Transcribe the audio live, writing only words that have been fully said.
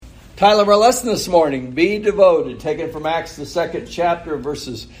Title of our lesson this morning, Be Devoted, taken from Acts, the 2nd chapter,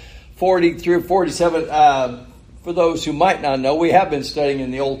 verses 40 through 47. For those who might not know, we have been studying in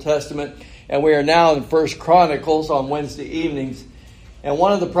the Old Testament, and we are now in 1 Chronicles on Wednesday evenings. And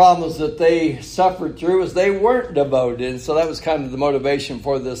one of the problems that they suffered through is they weren't devoted. And so that was kind of the motivation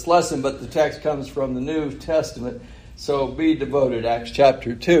for this lesson, but the text comes from the New Testament. So be devoted, Acts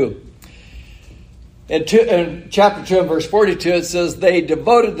chapter 2. In chapter 2 and verse 42, it says, they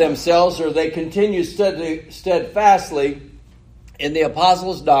devoted themselves, or they continued steadfastly in the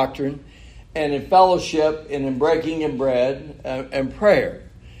apostles' doctrine and in fellowship and in breaking of bread and prayer.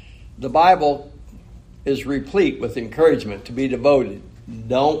 The Bible is replete with encouragement to be devoted.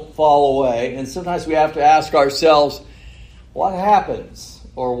 Don't fall away. And sometimes we have to ask ourselves, what happens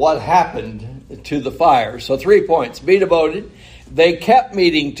or what happened to the fire? So 3 points. Be devoted. They kept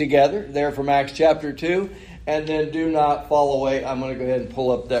meeting together, there from Acts chapter 2, and then do not fall away. I'm going to go ahead and pull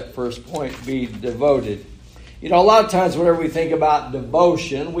up that first point, be devoted. You know, a lot of times whenever we think about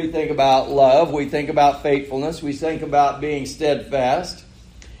devotion, we think about love, we think about faithfulness, we think about being steadfast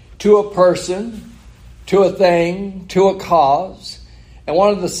to a person, to a thing, to a cause. And one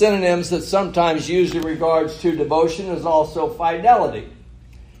of the synonyms that sometimes used in regards to devotion is also fidelity,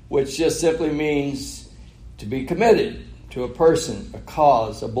 which just simply means to be committed to a person, a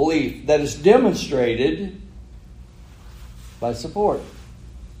cause, a belief that is demonstrated by support,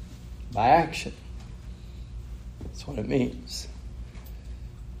 by action. That's what it means.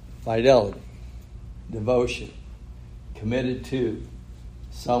 Fidelity, devotion, committed to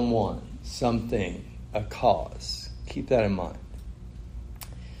someone, something, a cause. Keep that in mind.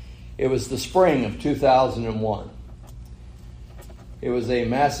 It was the spring of 2001. It was a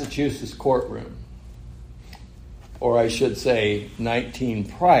Massachusetts courtroom. Or I should say 19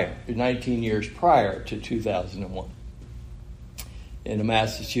 years prior to 2001, in a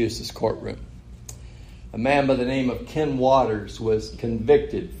Massachusetts courtroom. A man by the name of Ken Waters was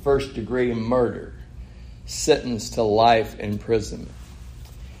convicted first-degree murder, sentenced to life imprisonment.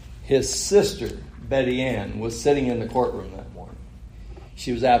 His sister, Betty Ann, was sitting in the courtroom that morning.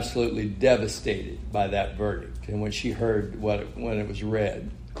 She was absolutely devastated by that verdict, and when she heard when it was read.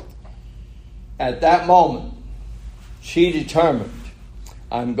 At that moment, she determined,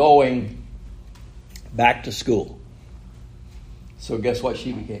 I'm going back to school. So guess what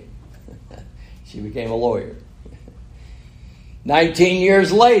she became? She became a lawyer. 19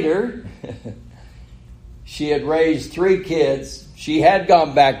 years later, she had raised 3 kids. She had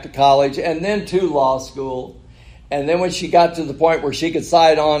gone back to college and then to law school. And then when she got to the point where she could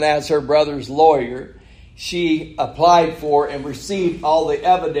sign on as her brother's lawyer, she applied for and received all the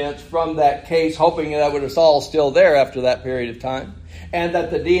evidence from that case, hoping that it was all still there after that period of time, and that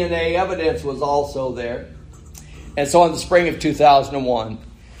the DNA evidence was also there. And so in the spring of 2001,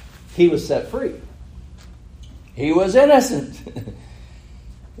 he was set free. He was innocent.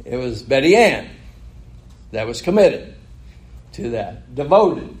 It was Betty Ann that was committed to that,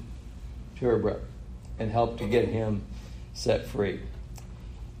 devoted to her brother, and helped to get him set free.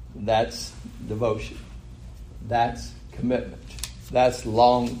 That's devotion. That's commitment. That's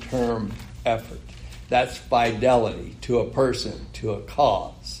long-term effort. That's fidelity to a person, to a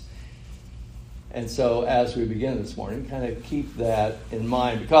cause. And so as we begin this morning, kind of keep that in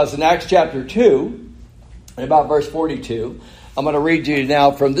mind. Because in Acts chapter 2, and about verse 42, I'm going to read you now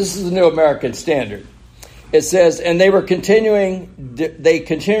from, this is the New American Standard. It says, and they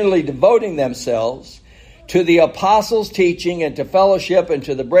continually devoting themselves to the apostles' teaching and to fellowship and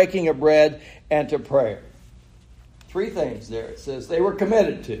to the breaking of bread and to prayer. 3 things there. It says they were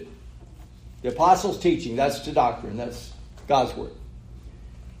committed to the apostles' teaching. That's to doctrine. That's God's word.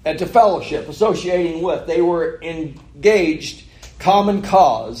 And to fellowship, associating with. They were engaged common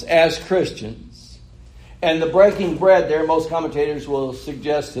cause as Christians. And the breaking bread there, most commentators will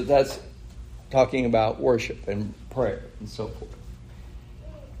suggest that that's talking about worship and prayer and so forth.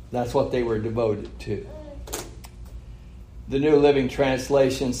 That's what they were devoted to. The New Living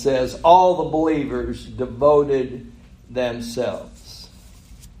Translation says, all the believers devoted themselves.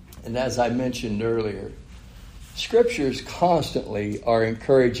 And as I mentioned earlier, scriptures constantly are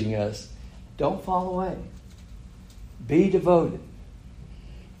encouraging us, don't fall away. Be devoted.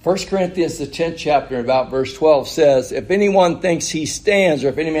 1 Corinthians, the 10th chapter, about verse 12 says, if anyone thinks he stands, or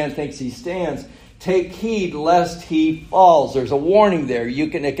if any man thinks he stands, take heed lest he falls. There's a warning there.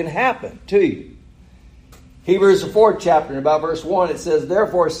 It can happen to you. Hebrews, the 4th chapter, about verse 1, it says,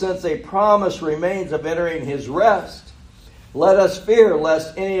 therefore, since a promise remains of entering his rest, let us fear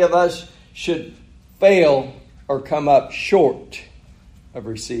lest any of us should fail or come up short of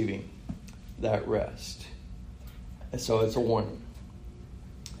receiving that rest. And so it's a warning.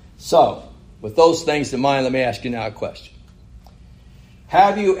 So, with those things in mind, let me ask you now a question.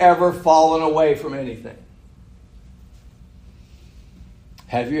 Have you ever fallen away from anything?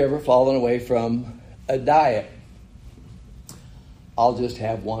 Have you ever fallen away from a diet? I'll just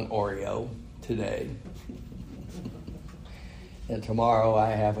have one Oreo today. And tomorrow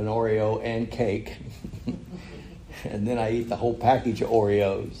I have an Oreo and cake. And then I eat the whole package of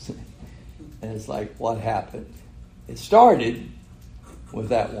Oreos. And it's like, what happened? It started with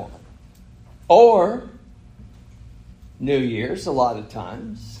that one. Or New Year's a lot of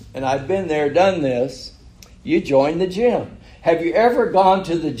times. And I've been there, done this. You join the gym. Have you ever gone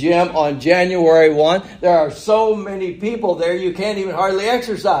to the gym on January 1? There are so many people there you can't even hardly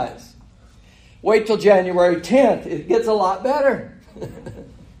exercise. Wait till January 10th. It gets a lot better.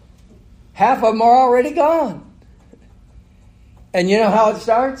 Half of them are already gone. And you know how it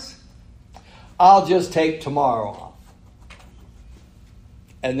starts? I'll just take tomorrow off.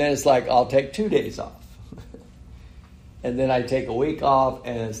 And then it's like, I'll take 2 days off. And then I take a week off,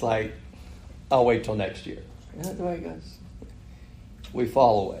 and it's like, I'll wait till next year. Isn't that the way it goes? We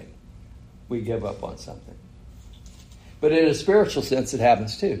fall away. We give up on something. But in a spiritual sense, it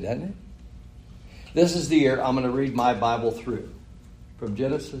happens too, doesn't it? This is the year I'm going to read my Bible through, from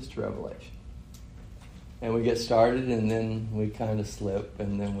Genesis to Revelation. And we get started, and then we kind of slip,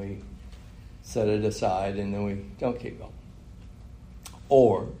 and then we set it aside, and then we don't keep going.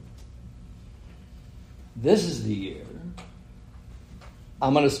 Or, this is the year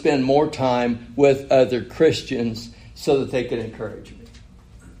I'm going to spend more time with other Christians so that they can encourage me.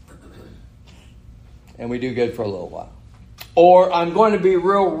 And we do good for a little while. Or I'm going to be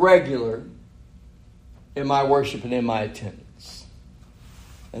real regular in my worship and in my attendance.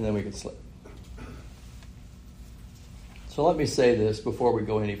 And then we can slip. So let me say this before we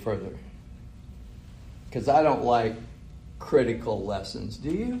go any further. Because I don't like critical lessons. Do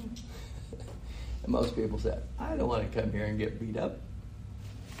you? And most people say, I don't want to come here and get beat up.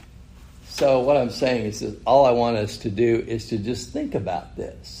 So what I'm saying is that all I want us to do is to just think about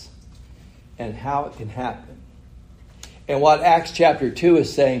this and how it can happen. And what Acts chapter 2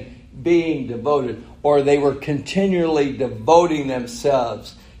 is saying, being devoted, or they were continually devoting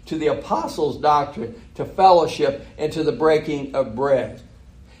themselves to the apostles' doctrine, to fellowship, and to the breaking of bread.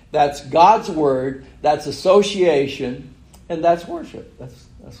 That's God's word, that's association, and that's worship.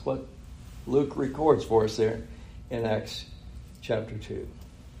 That's what Luke records for us there in Acts chapter 2.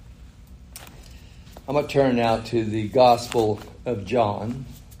 I'm going to turn now to the Gospel of John.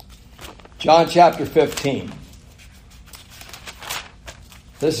 John chapter 15.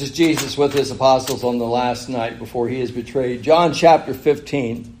 This is Jesus with his apostles on the last night before he is betrayed. John chapter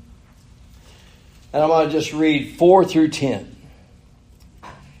 15. And I'm going to just read 4 through 10.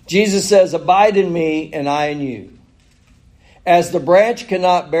 Jesus says, "Abide in me and I in you. As the branch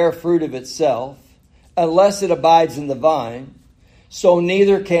cannot bear fruit of itself unless it abides in the vine, so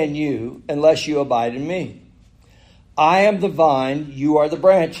neither can you unless you abide in me. I am the vine, you are the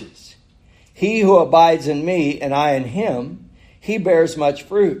branches. He who abides in me and I in him, he bears much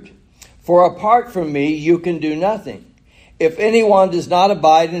fruit. For apart from me, you can do nothing. If anyone does not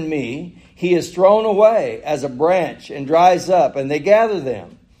abide in me, he is thrown away as a branch and dries up, and they gather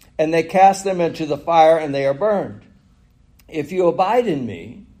them, and they cast them into the fire, and they are burned. If you abide in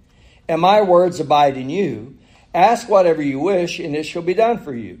me, and my words abide in you, ask whatever you wish, and it shall be done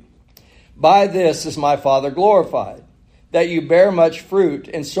for you. By this is my Father glorified, that you bear much fruit,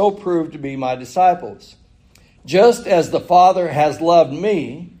 and so prove to be my disciples. Just as the Father has loved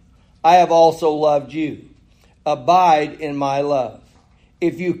me, I have also loved you. Abide in my love.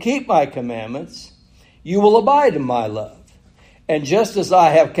 If you keep my commandments, you will abide in my love. And just as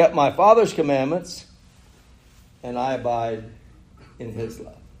I have kept my Father's commandments, and I abide in his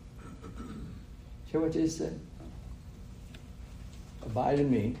love." Hear what Jesus said? Abide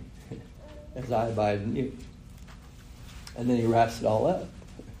in me as I abide in you. And then he wraps it all up.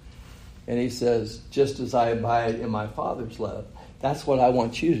 And he says, just as I abide in my Father's love, that's what I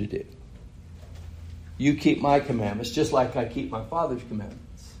want you to do. You keep my commandments just like I keep my Father's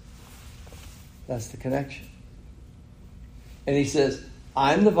commandments. That's the connection. And he says,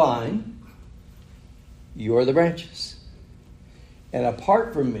 I'm the vine, you are the branches. And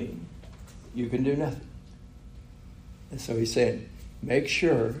apart from me, you can do nothing. And so he's saying, make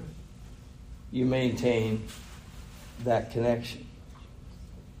sure you maintain that connection.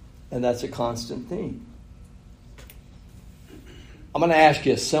 And that's a constant theme. I'm going to ask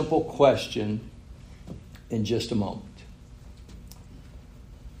you a simple question in just a moment.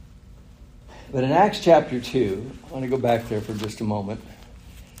 But in Acts chapter 2, I want to go back there for just a moment.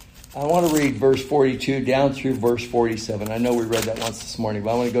 I want to read verse 42 down through verse 47. I know we read that once this morning,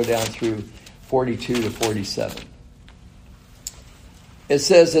 but I want to go down through 42 to 47. It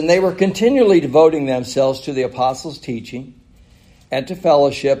says, "And they were continually devoting themselves to the apostles' teaching, and to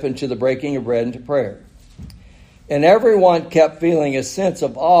fellowship, and to the breaking of bread, and to prayer. And everyone kept feeling a sense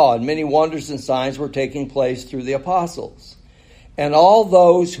of awe, and many wonders and signs were taking place through the apostles. And all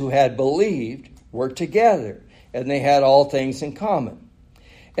those who had believed were together, and they had all things in common.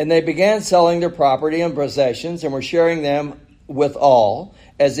 And they began selling their property and possessions, and were sharing them with all,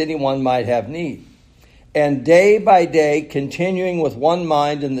 as anyone might have need. And day by day, continuing with one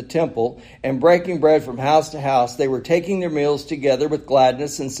mind in the temple, and breaking bread from house to house, they were taking their meals together with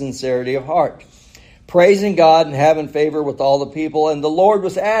gladness and sincerity of heart, praising God and having favor with all the people. And the Lord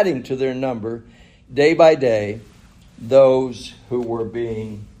was adding to their number, day by day, those who were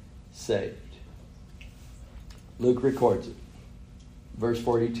being saved." Luke records it. Verse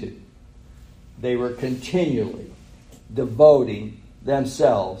 42. They were continually devoting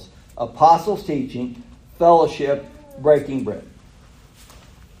themselves, apostles' teaching, fellowship, breaking bread.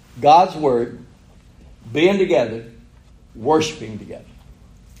 God's word, being together, worshiping together.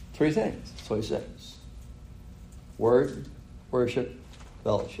 Three things. That's what he says. Word, worship,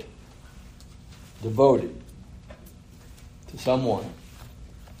 fellowship. Devoted to someone,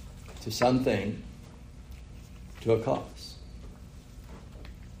 to something, to a cause.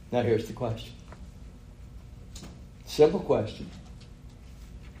 Now here's the question. Simple question.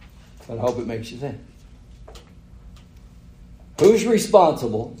 But I hope it makes you think. Who's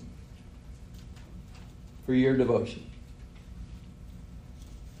responsible for your devotion?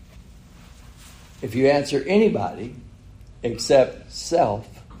 If you answer anybody except self,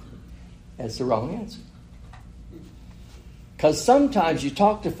 that's the wrong answer. Because sometimes you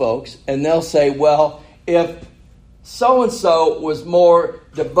talk to folks and they'll say, well, if so-and-so was more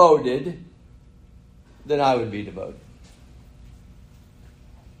devoted, then I would be devoted.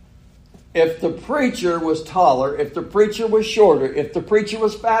 If the preacher was taller, if the preacher was shorter, if the preacher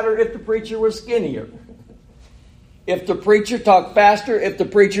was fatter, if the preacher was skinnier, if the preacher talked faster, if the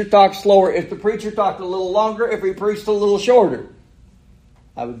preacher talked slower, if the preacher talked a little longer, if he preached a little shorter,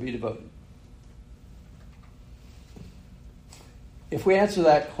 I would be devoted. If we answer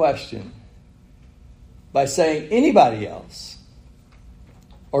that question by saying anybody else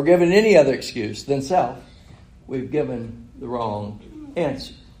or giving any other excuse than self, we've given the wrong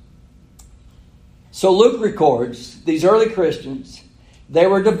answer. So Luke records these early Christians, they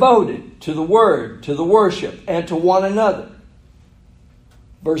were devoted to the word, to the worship, and to one another.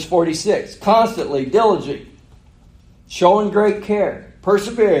 Verse 46, constantly, diligent, showing great care,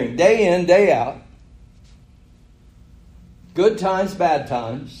 persevering day in, day out. Good times, bad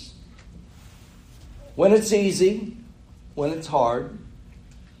times. When it's easy, when it's hard,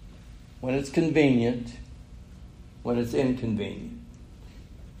 when it's convenient, when it's inconvenient.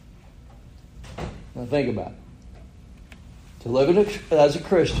 Now think about it. To live as a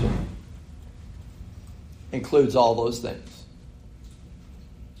Christian includes all those things.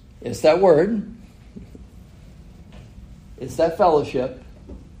 It's that word. It's that fellowship.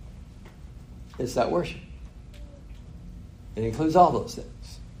 It's that worship. It includes all those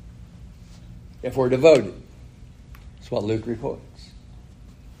things. If we're devoted. That's what Luke records.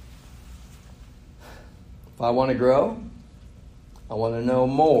 If I want to grow, I want to know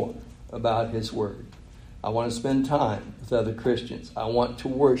more about His Word. I want to spend time with other Christians. I want to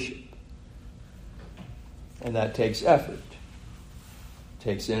worship. And that takes effort. It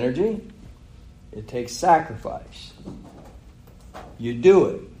takes energy. It takes sacrifice. You do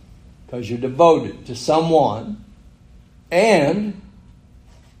it because you're devoted to someone and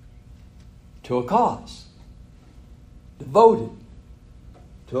to a cause. Devoted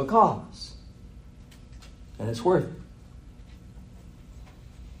to a cause. And it's worth it.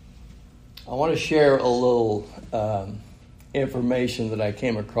 I want to share a little information that I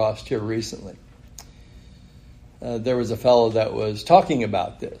came across here recently. There was a fellow that was talking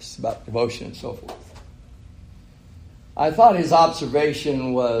about this, about devotion and so forth. I thought his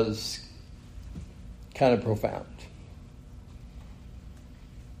observation was kind of profound.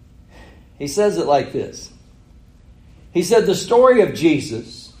 He says it like this. He said the story of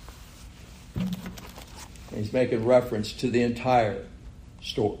Jesus, he's making reference to the entire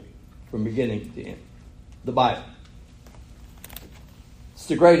story from beginning to end, the Bible. It's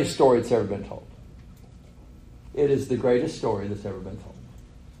the greatest story that's ever been told. It is the greatest story that's ever been told.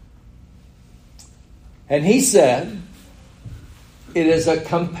 And he said, it is a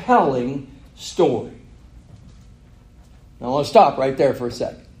compelling story. Now I want to stop right there for a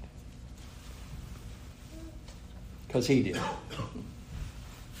second. Because he did.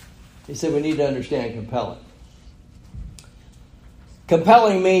 He said we need to understand compelling.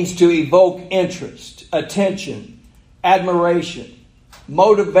 Compelling means to evoke interest, attention, admiration,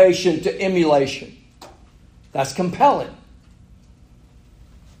 motivation to emulation. That's compelling.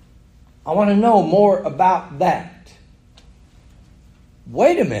 I want to know more about that.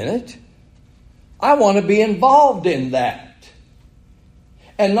 Wait a minute. I want to be involved in that.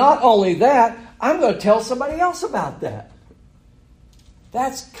 And not only that, I'm going to tell somebody else about that.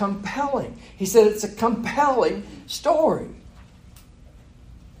 That's compelling. He said it's a compelling story.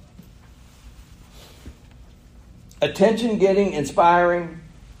 Attention-getting, inspiring,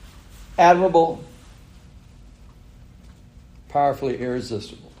 admirable, powerfully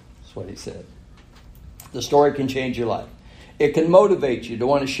irresistible. That's what he said. The story can change your life. It can motivate you to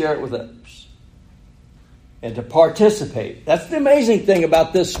want to share it with others and to participate. That's the amazing thing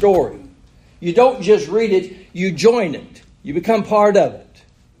about this story. You don't just read it, you join it. You become part of it.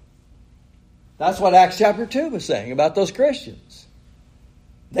 That's what Acts chapter 2 was saying about those Christians.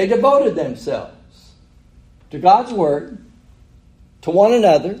 They devoted themselves to God's word, to one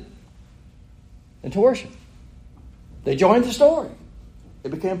another, and to worship. They joined the story. They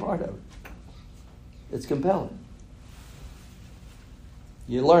became part of it. It's compelling.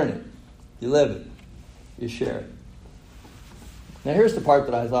 You learn it. You live it. You share it. Now here's the part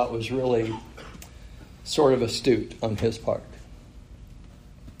that I thought was really sort of astute on his part.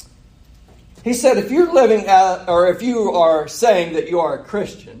 He said, if you're living out, or if you are saying that you are a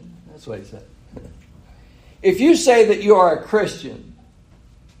Christian, that's what he said. If you say that you are a Christian,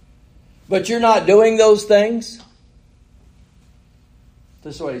 but you're not doing those things,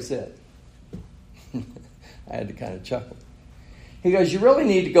 this is what he said. I had to kind of chuckle. He goes, you really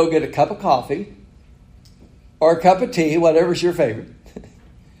need to go get a cup of coffee or a cup of tea, whatever's your favorite.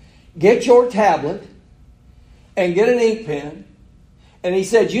 Get your tablet and get an ink pen. And he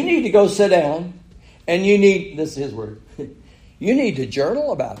said, you need to go sit down and you need, this is his word, you need to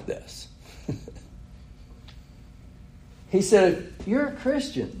journal about this. He said, if you're a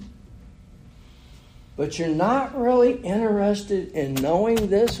Christian, but you're not really interested in knowing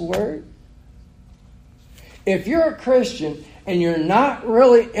this word, if you're a Christian and you're not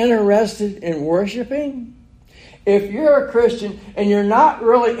really interested in worshiping, if you're a Christian and you're not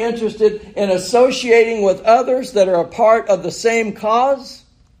really interested in associating with others that are a part of the same cause,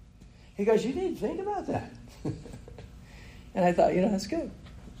 he goes, you need to think about that. And I thought, that's good.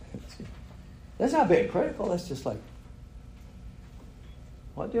 That's not being critical. That's just like,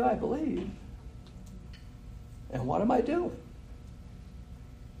 what do I believe? And what am I doing?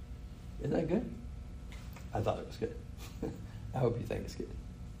 Isn't that good? I thought it was good. I hope you think it's good.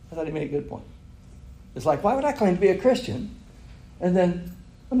 I thought he made a good point. It's like, why would I claim to be a Christian and then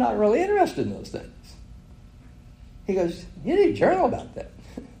I'm not really interested in those things? He goes, you need to journal about that.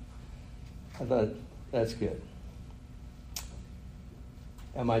 I thought, that's good.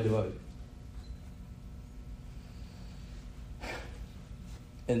 Am I devoted?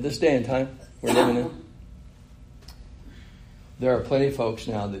 In this day and time we're living in, there are plenty of folks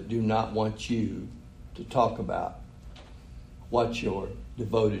now that do not want you to talk about what you're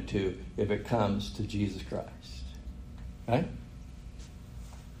devoted to if it comes to Jesus Christ. Right?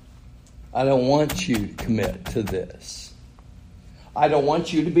 I don't want you to commit to this. I don't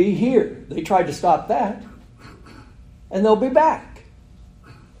want you to be here. They tried to stop that. And they'll be back.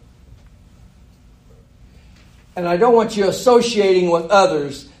 And I don't want you associating with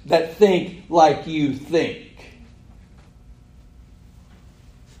others that think like you think.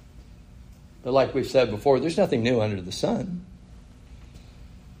 But like we've said before, there's nothing new under the sun.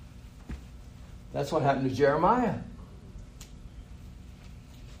 That's what happened to Jeremiah.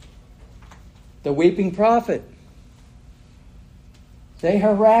 The weeping prophet. They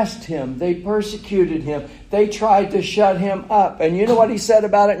harassed him. They persecuted him. They tried to shut him up. And you know what he said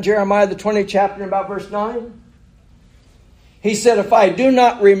about it in Jeremiah, the 20th chapter, about verse 9? He said, if I do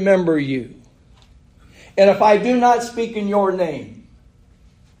not remember you, and if I do not speak in your name,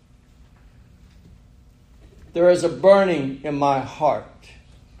 there is a burning in my heart.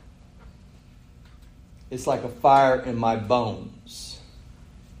 It's like a fire in my bones,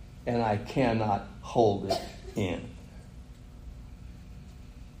 and I cannot hold it in.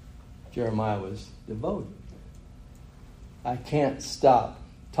 Jeremiah was devoted. I can't stop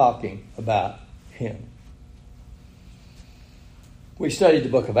talking about him. We studied the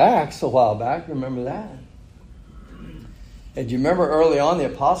book of Acts a while back. Remember that? And do you remember early on the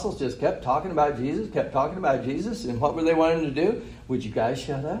apostles just kept talking about Jesus, and what were they wanting to do? Would you guys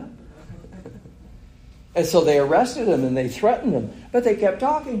shut up? And so they arrested him and they threatened him, but they kept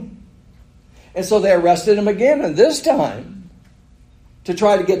talking. And so they arrested him again, and this time to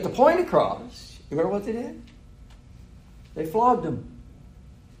try to get the point across, you remember what they did? They flogged them.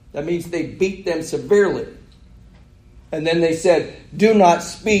 That means they beat them severely. And then they said, do not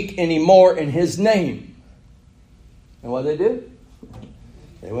speak anymore in his name. And what did they do?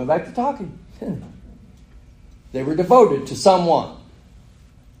 They went back to talking. They were devoted to someone.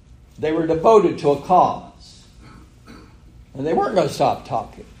 They were devoted to a cause. And they weren't going to stop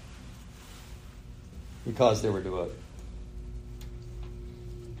talking because they were devoted.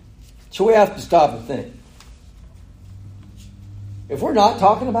 So we have to stop and think. If we're not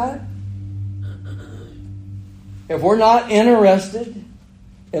talking about it, if we're not interested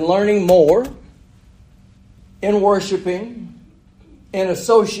in learning more, in worshiping, in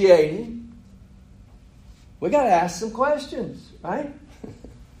associating, we got to ask some questions, right?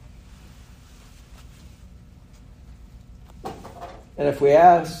 And if we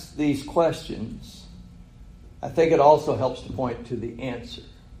ask these questions, I think it also helps to point to the answer.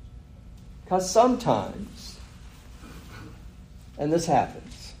 Because sometimes, and this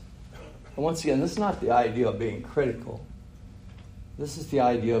happens, and once again, this is not the idea of being critical. This is the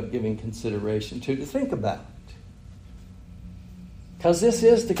idea of giving consideration to think about. Because this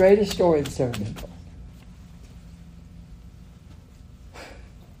is the greatest story that's ever been told.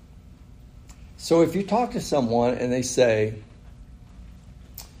 So if you talk to someone and they say,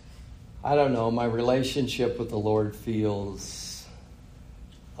 I don't know, my relationship with the Lord feels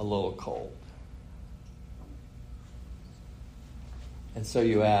a little cold. And so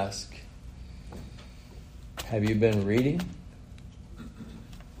you ask, have you been reading?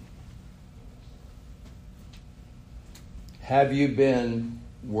 Have you been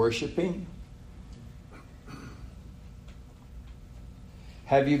worshiping?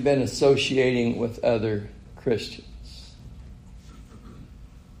 Have you been associating with other Christians?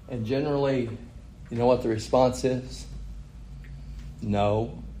 And generally, you know what the response is?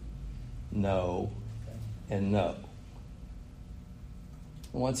 No, no, and no.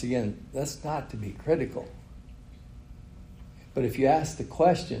 And once again, that's not to be critical. But if you ask the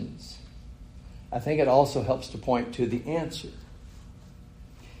questions, I think it also helps to point to the answer.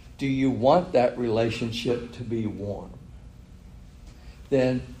 Do you want that relationship to be warm?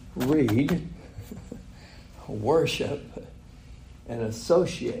 Then read, worship, and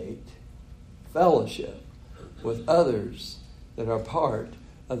associate, fellowship with others that are part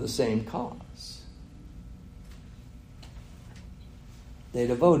of the same cause. They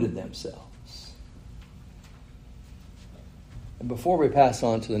devoted themselves. And before we pass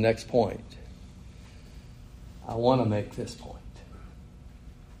on to the next point, I want to make this point.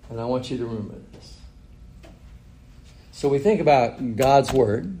 And I want you to remember this. So we think about God's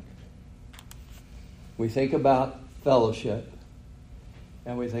Word. We think about fellowship.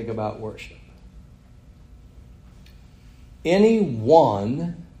 And we think about worship. Any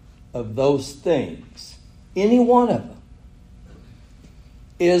one of those things, any one of them,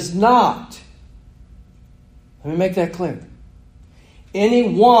 is not, let me make that clear.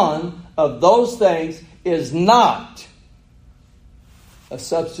 Any one of those things is not a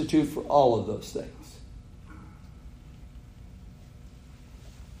substitute for all of those things.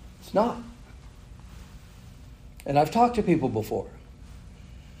 It's not. And I've talked to people before.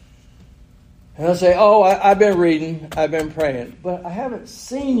 And they'll say, oh, I've been reading, I've been praying, but I haven't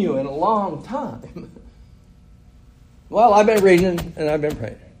seen you in a long time. Well, I've been reading and I've been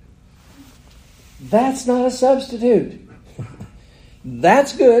praying. That's not a substitute.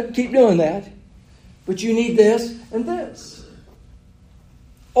 That's good, keep doing that. But you need this and this.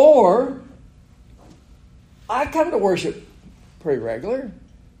 Or, I come to worship pretty regular.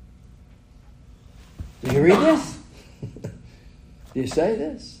 Do you read this? Do you say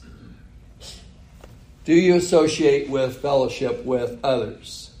this? Do you associate with fellowship with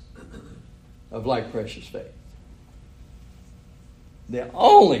others of like precious faith? The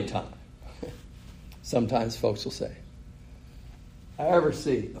only time, sometimes folks will say, I ever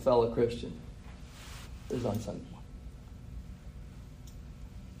see a fellow Christian is on Sunday morning.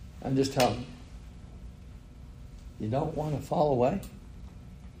 I'm just telling you, you don't want to fall away.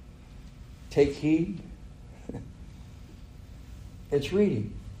 Take heed. It's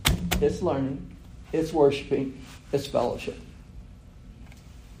reading. It's learning. It's worshiping. It's fellowship.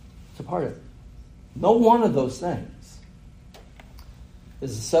 It's a part of it. No one of those things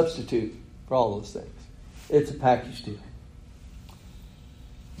is a substitute for all those things. It's a package deal.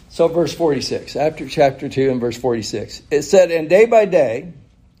 So verse 46, after chapter 2 and verse 46, it said, and day by day,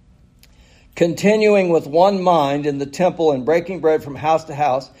 continuing with one mind in the temple and breaking bread from house to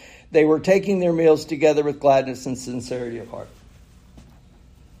house, they were taking their meals together with gladness and sincerity of heart.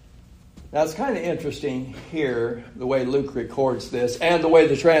 Now, it's kind of interesting here, the way Luke records this, and the way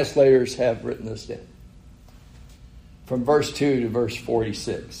the translators have written this down. From verse 2 to verse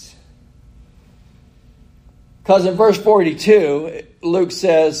 46. Because in verse 42, Luke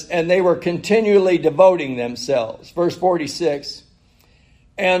says, and they were continually devoting themselves. Verse 46,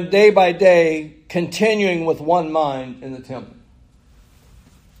 and day by day, continuing with one mind in the temple.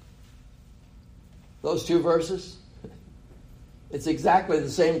 Those two verses, it's exactly the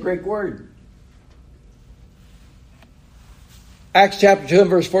same Greek word. Acts chapter 2 and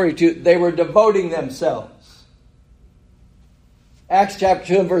verse 42, they were devoting themselves. Acts chapter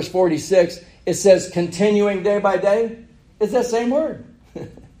 2 and verse 46, it says continuing day by day. It's that same word.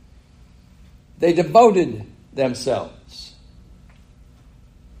 They devoted themselves.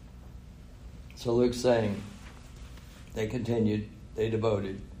 So Luke's saying they continued, they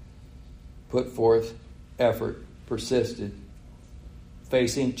devoted, put forth effort, persisted,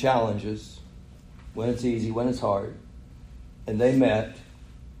 facing challenges when it's easy, when it's hard. And they met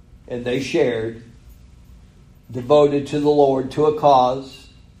and they shared, devoted to the Lord, to a cause,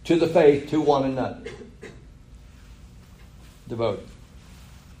 to the faith, to one another. Devoted.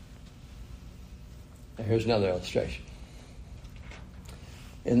 Now here's another illustration.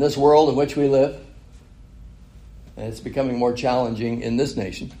 In this world in which we live, and it's becoming more challenging in this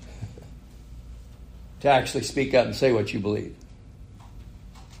nation, to actually speak up and say what you believe.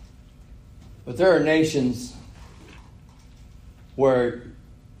 But there are nations where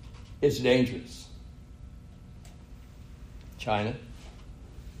it's dangerous. China,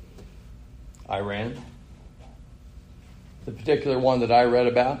 Iran, the particular one that I read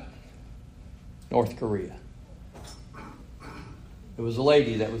about, North Korea. It was a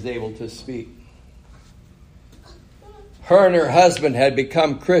lady that was able to speak. Her and her husband had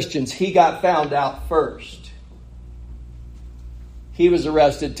become Christians. He got found out first. He was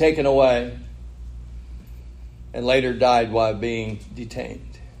arrested, taken away, and later died while being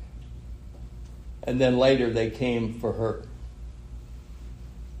detained. And then later they came for her.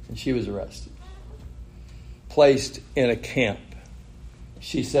 And she was arrested. Placed in a camp.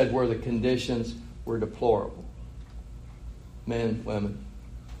 She said where the conditions were deplorable. Men, women.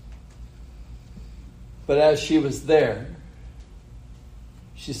 But as she was there,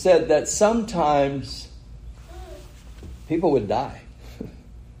 she said that sometimes people would die.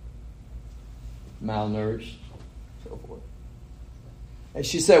 Malnourished, so forth. And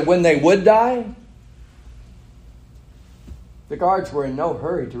she said when they would die, the guards were in no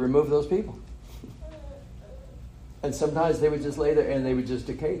hurry to remove those people. And sometimes they would just lay there and they would just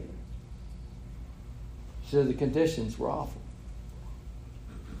decay. She said the conditions were awful.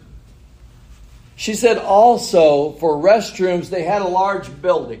 She said also for restrooms, they had a large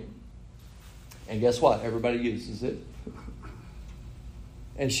building. And guess what? Everybody uses it.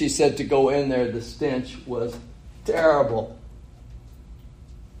 And she said to go in there, the stench was terrible.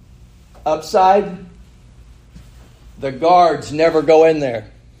 Upside, the guards never go in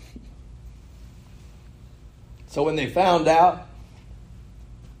there. So when they found out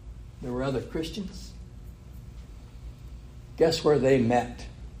there were other Christians, guess where they met?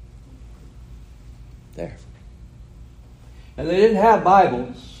 There. And they didn't have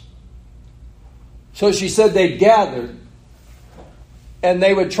Bibles. So she said they'd gather and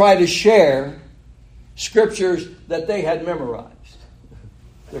they would try to share scriptures that they had memorized.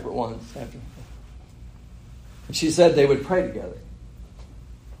 Different ones. And she said they would pray together.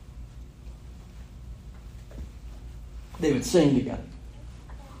 They would sing together.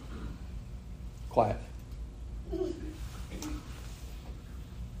 Quiet.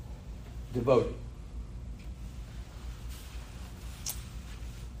 Devoted.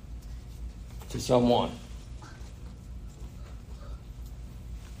 To someone.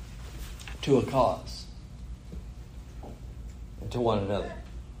 To a cause. And to one another.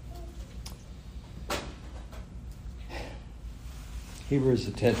 Hebrews,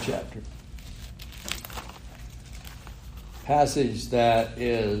 the 10th chapter. Passage that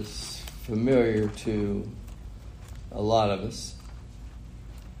is familiar to a lot of us.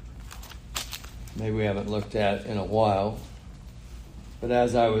 Maybe we haven't looked at in a while. But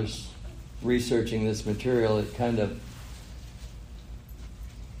as I was researching this material, it kind of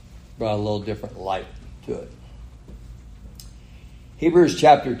brought a little different light to it. Hebrews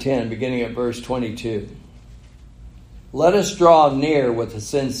chapter 10, beginning at verse 22. Let us draw near with a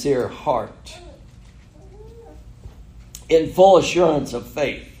sincere heart, in full assurance of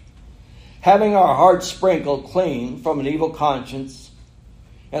faith, having our hearts sprinkled clean from an evil conscience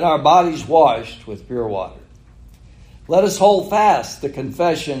and our bodies washed with pure water. Let us hold fast the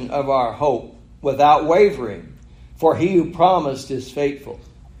confession of our hope without wavering, for he who promised is faithful.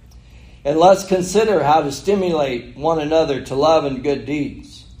 And let's consider how to stimulate one another to love and good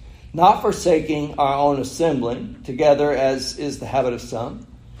deeds, not forsaking our own assembling together as is the habit of some,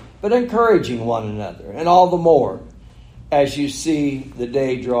 but encouraging one another, and all the more as you see the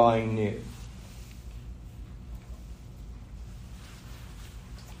day drawing near.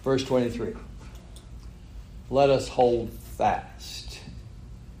 Verse 23. Let us hold fast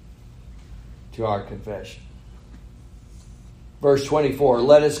to our confession. Verse 24.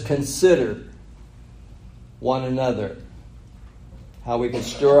 Let us consider one another, how we can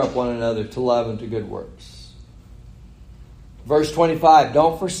stir up one another to love and to good works. Verse 25.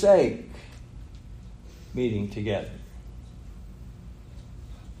 Don't forsake meeting together.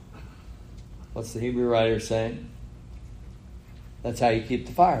 What's the Hebrew writer saying? That's how you keep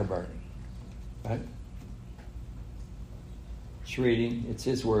the fire burning, right? It's reading, it's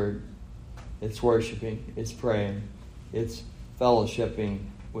His Word, it's worshiping, it's praying, it's fellowshipping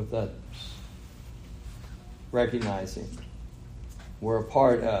with others. Recognizing we're a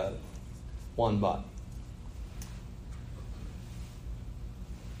part of one body.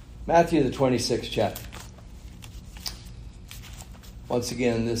 Matthew, the 26th chapter. Once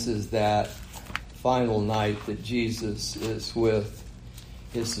again, this is that final night that Jesus is with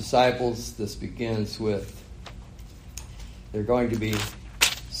His disciples. This begins with, they're going to be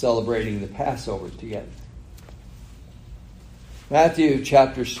celebrating the Passover together. Matthew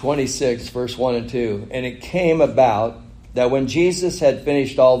chapters 26, verse 1 and 2. And it came about that when Jesus had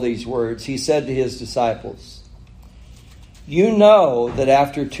finished all these words, He said to His disciples, "You know that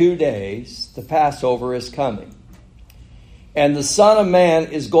after 2 days the Passover is coming, and the Son of Man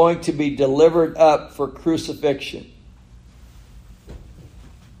is going to be delivered up for crucifixion."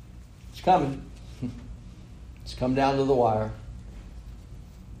 It's coming. It's come down to the wire.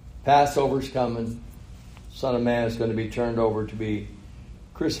 Passover's coming. Son of Man is going to be turned over to be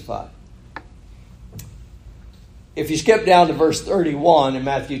crucified. If you skip down to verse 31 in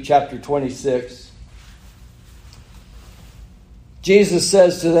Matthew chapter 26, Jesus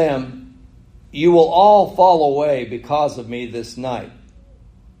says to them, "You will all fall away because of me this night.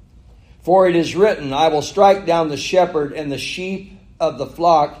 For it is written, I will strike down the shepherd, and the sheep of the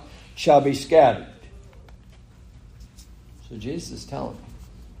flock shall be scattered." So Jesus is telling them,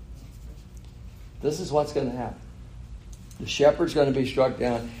 this is what's going to happen. The shepherd's going to be struck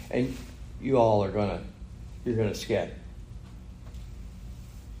down, and you all you're going to scatter.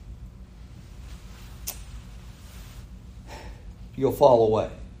 You'll fall away.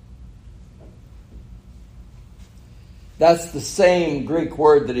 That's the same Greek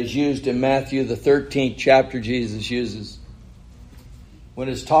word that is used in Matthew, the 13th chapter, Jesus uses when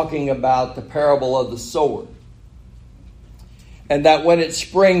it's talking about the parable of the sower. And that when it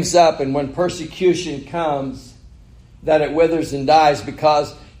springs up and when persecution comes, that it withers and dies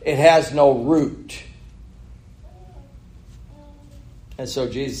because it has no root. And so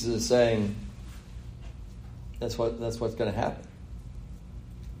Jesus is saying, that's what's going to happen.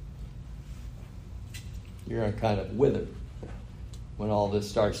 You're going to kind of wither when all this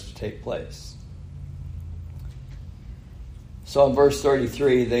starts to take place. So in verse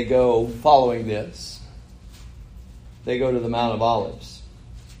 33, they go, following this, they go to the Mount of Olives.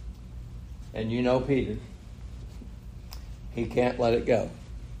 And you know Peter. He can't let it go.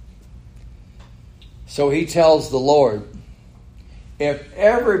 So he tells the Lord, if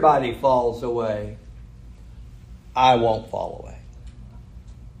everybody falls away, I won't fall away.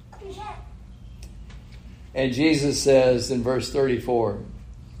 And Jesus says in verse 34,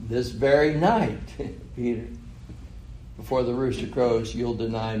 this very night, Peter, before the rooster crows, you'll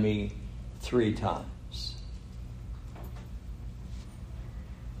deny me 3 times.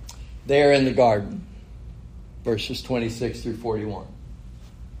 There in the garden, verses 26 through 41.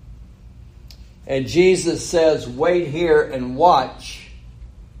 And Jesus says, wait here and watch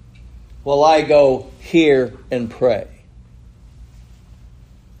while I go here and pray.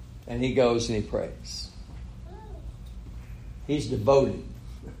 And he goes and he prays. He's devoted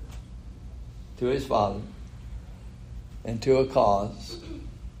to his Father and to a cause.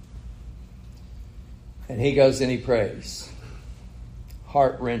 And he goes and he prays.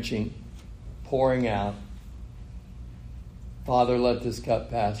 Heart-wrenching, pouring out, Father, let this cup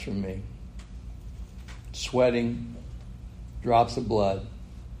pass from me. Sweating, drops of blood.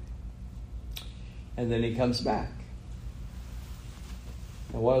 And then he comes back.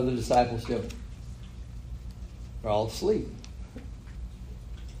 And what are the disciples doing? They're all asleep.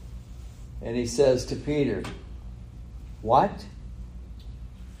 And he says to Peter, what?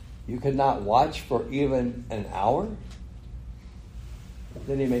 You could not watch for even an hour?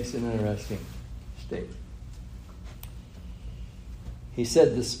 Then he makes an interesting statement. He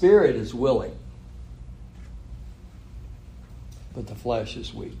said the spirit is willing, but the flesh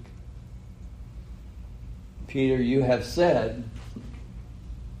is weak. Peter, you have said,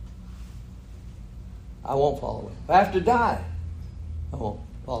 I won't fall away. If I have to die, I won't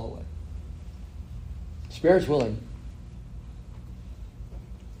fall away. Spirit's willing.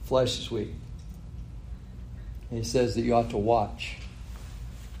 Flesh is weak. And he says that you ought to watch,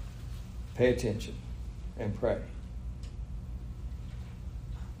 pay attention, and pray.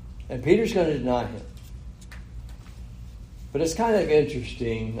 And Peter's going to deny him. But it's kind of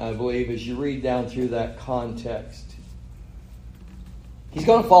interesting, I believe, as you read down through that context. He's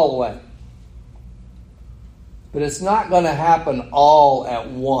going to fall away. But it's not going to happen all at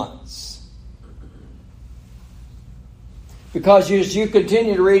once. Because as you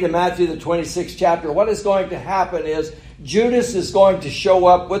continue to read in Matthew the 26th chapter, what is going to happen is Judas is going to show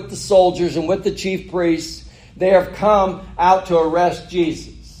up with the soldiers and with the chief priests. They have come out to arrest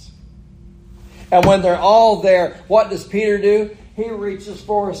Jesus. And when they're all there, what does Peter do? He reaches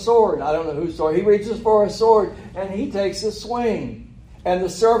for a sword. I don't know whose sword. He reaches for a sword and he takes a swing. And the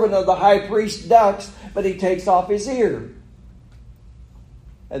servant of the high priest ducks, but he takes off his ear.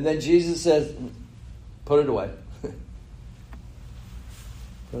 And then Jesus says, put it away. Put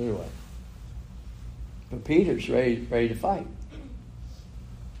it away. But Peter's ready to fight.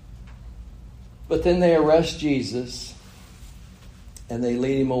 But then they arrest Jesus and they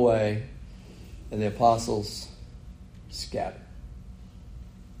lead him away. And the apostles scatter.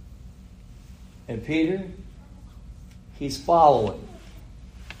 And Peter, he's following.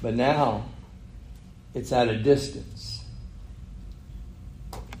 But now, it's at a distance.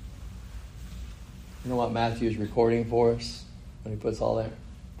 You know what Matthew is recording for us when he puts all that?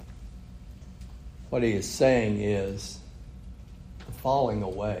 What he is saying is, the falling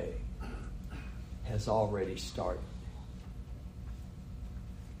away has already started.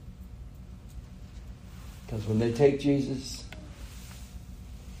 Because when they take Jesus,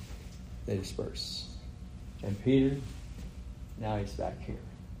 they disperse. And Peter, now he's back here.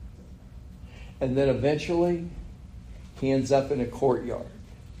 And then eventually, he ends up in a courtyard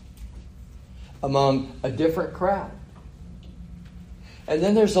among a different crowd. And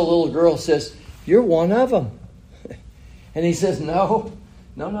then there's a little girl who says, you're one of them. And he says, no,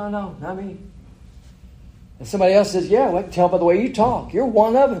 not me. And somebody else says, yeah, I can tell by the way you talk. You're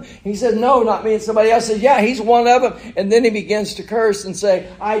one of them. He said, no, not me. And somebody else says, yeah, he's one of them. And then he begins to curse and say,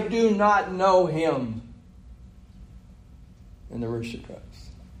 I do not know him. And the rooster crows.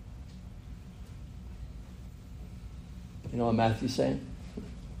 You know what Matthew's saying?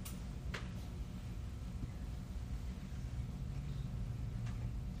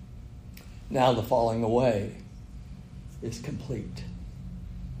 Now the falling away is complete.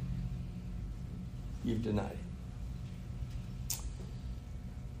 You've denied it.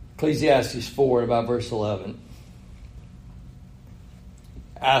 Ecclesiastes 4, about verse 11,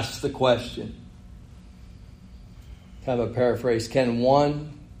 asks the question, kind of a paraphrase, can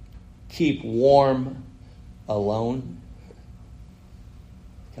one keep warm alone?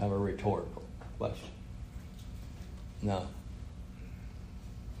 Kind of a rhetorical question. No.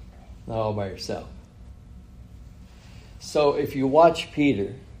 Not all by yourself. So if you watch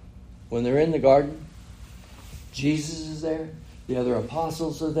Peter, when they're in the garden, Jesus is there, the other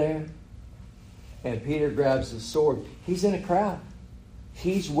apostles are there, and Peter grabs his sword. He's in a crowd.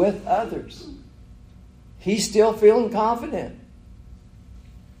 He's with others. He's still feeling confident.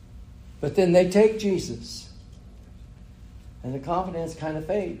 But then they take Jesus, and the confidence kind of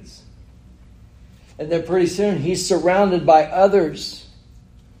fades. And then pretty soon he's surrounded by others.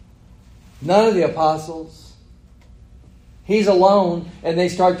 None of the apostles. He's alone, and they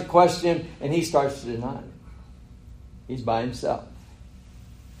start to question him, and he starts to deny it. He's by himself.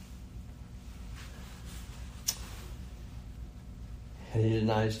 And he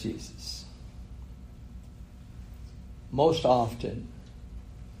denies Jesus. Most often,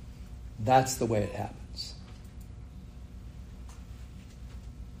 that's the way it happens.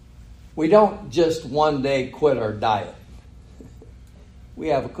 We don't just one day quit our diet. We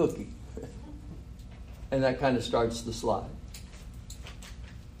have a cookie. And that kind of starts the slide.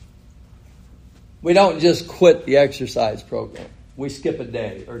 We don't just quit the exercise program. We skip a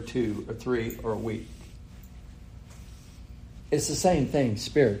day or two or three or a week. It's the same thing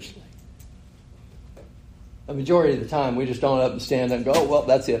spiritually. The majority of the time, we just don't up and stand and go, oh, well,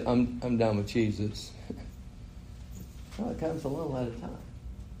 that's it. I'm done with Jesus. No, it comes a little at a time.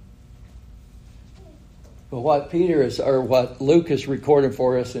 But what what Luke is recording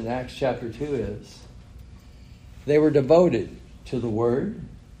for us in Acts chapter 2 is, they were devoted to the Word,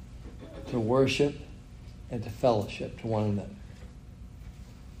 to worship, and to fellowship to one another.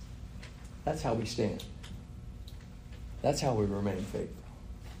 That's how we stand. That's how we remain faithful.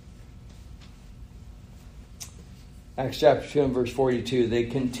 Acts chapter 2 and verse 42, they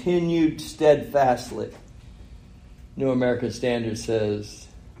continued steadfastly. New American Standard says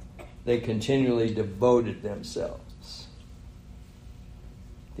they continually devoted themselves.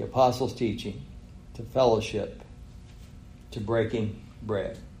 The apostles' teaching, to fellowship, to breaking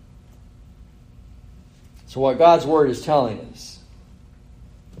bread. So what God's Word is telling us,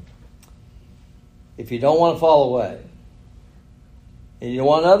 if you don't want to fall away, and you don't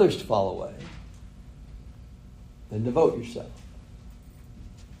want others to fall away, then devote yourself.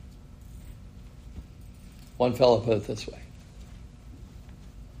 One fellow put it this way.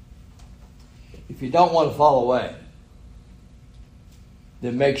 If you don't want to fall away,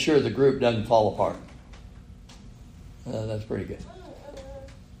 then make sure the group doesn't fall apart. That's pretty good.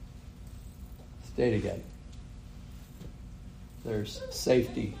 Stay together. There's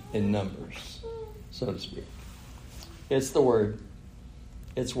safety in numbers, so to speak. It's the Word.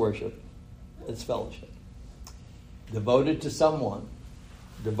 It's worship. It's fellowship. Devoted to someone.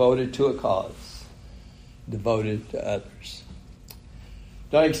 Devoted to a cause. Devoted to others.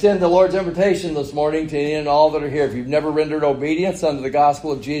 Don't extend the Lord's invitation this morning to any and all that are here. If you've never rendered obedience unto the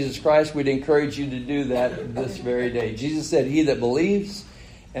gospel of Jesus Christ, we'd encourage you to do that this very day. Jesus said, "He that believes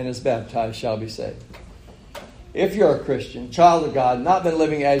and is baptized shall be saved." If you're a Christian, child of God, not been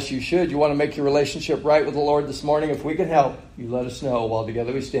living as you should, you want to make your relationship right with the Lord this morning, if we can help, you let us know while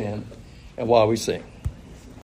together we stand and while we sing.